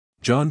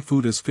John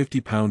Fuda's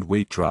 50-pound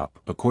weight drop,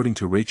 according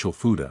to Rachel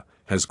Fuda,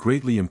 has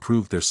greatly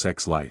improved their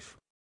sex life.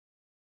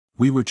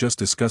 We were just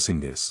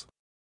discussing this.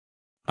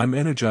 I'm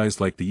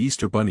energized like the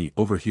Easter Bunny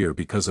over here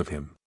because of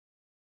him.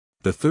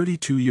 The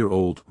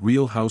 32-year-old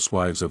Real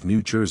Housewives of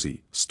New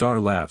Jersey star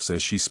laughs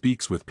as she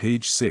speaks with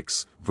Page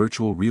 6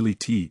 virtual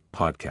Reali-Tea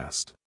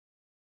podcast.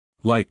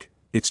 Like,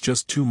 it's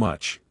just too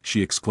much,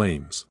 she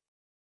exclaims.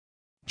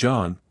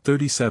 John,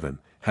 37,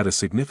 had a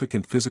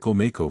significant physical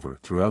makeover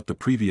throughout the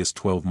previous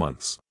 12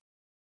 months.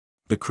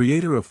 The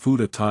creator of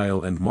Fuda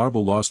Tile and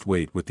Marble lost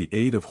weight with the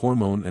aid of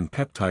hormone and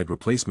peptide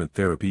replacement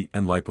therapy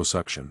and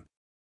liposuction.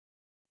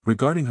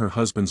 Regarding her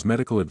husband's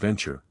medical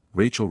adventure,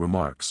 Rachel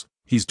remarks,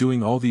 "He's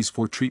doing all these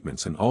 4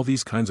 treatments and all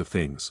these kinds of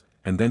things,"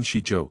 and then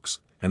she jokes,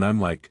 "And I'm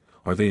like,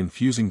 are they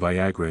infusing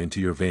Viagra into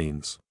your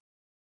veins?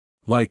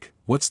 Like,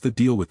 what's the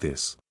deal with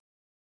this?"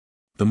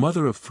 The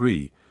mother of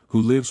 3,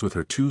 who lives with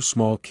her 2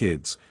 small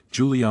kids,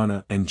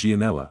 Juliana and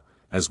Gianella,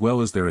 as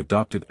well as their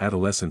adopted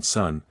adolescent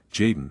son,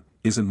 Jaden,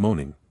 isn't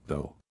moaning,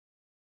 though.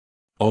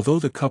 Although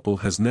the couple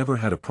has never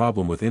had a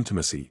problem with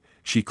intimacy,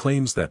 she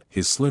claims that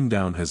his slim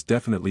down has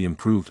definitely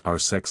improved our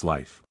sex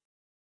life.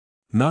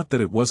 Not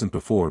that it wasn't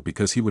before,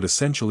 because he would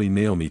essentially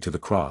nail me to the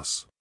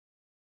cross.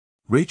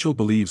 Rachel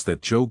believes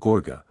that Joe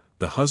Gorga,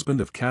 the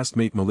husband of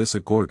castmate Melissa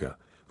Gorga,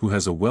 who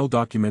has a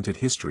well-documented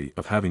history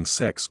of having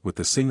sex with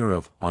the singer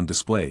of On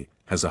Display,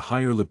 has a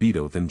higher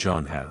libido than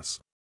John has.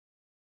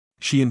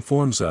 She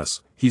informs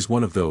us, he's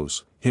one of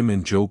those, him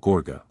and Joe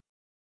Gorga.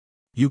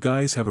 You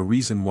guys have a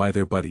reason why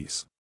they're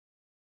buddies.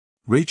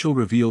 Rachel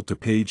revealed to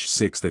Page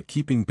 6 that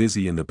keeping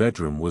busy in the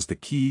bedroom was the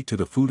key to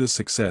the Fuda's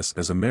success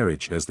as a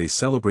marriage as they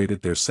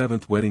celebrated their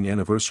 7th wedding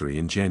anniversary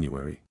in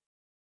January.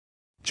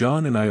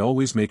 John and I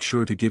always make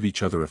sure to give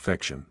each other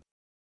affection.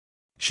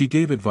 She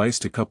gave advice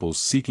to couples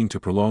seeking to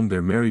prolong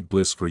their married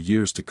bliss for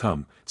years to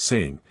come,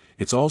 saying,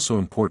 "It's also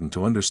important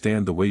to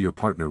understand the way your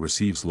partner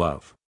receives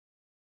love."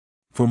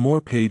 For more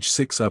Page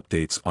 6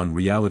 updates on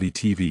reality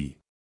TV,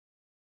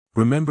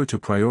 remember to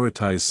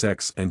prioritize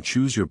sex and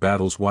choose your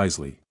battles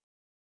wisely.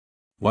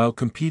 While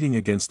competing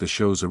against the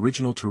show's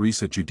original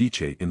Teresa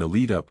Giudice in the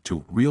lead-up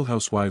to Real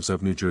Housewives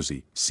of New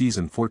Jersey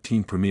Season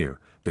 14 premiere,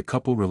 the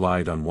couple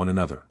relied on one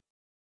another.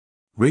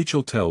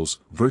 Rachel tells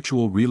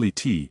virtual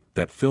Reali-Tea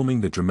that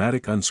filming the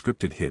dramatic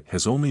unscripted hit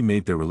has only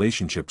made their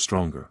relationship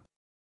stronger.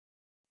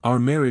 "Our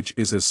marriage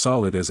is as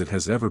solid as it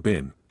has ever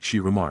been," she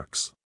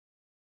remarks.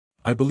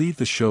 "I believe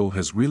the show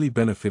has really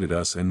benefited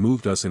us and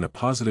moved us in a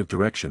positive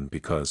direction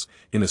because,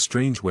 in a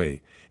strange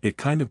way, it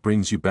kind of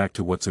brings you back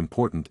to what's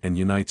important and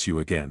unites you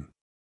again."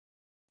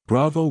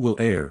 Bravo will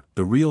air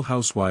The Real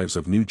Housewives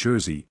of New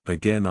Jersey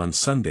again on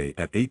Sunday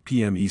at 8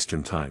 p.m.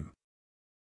 Eastern Time.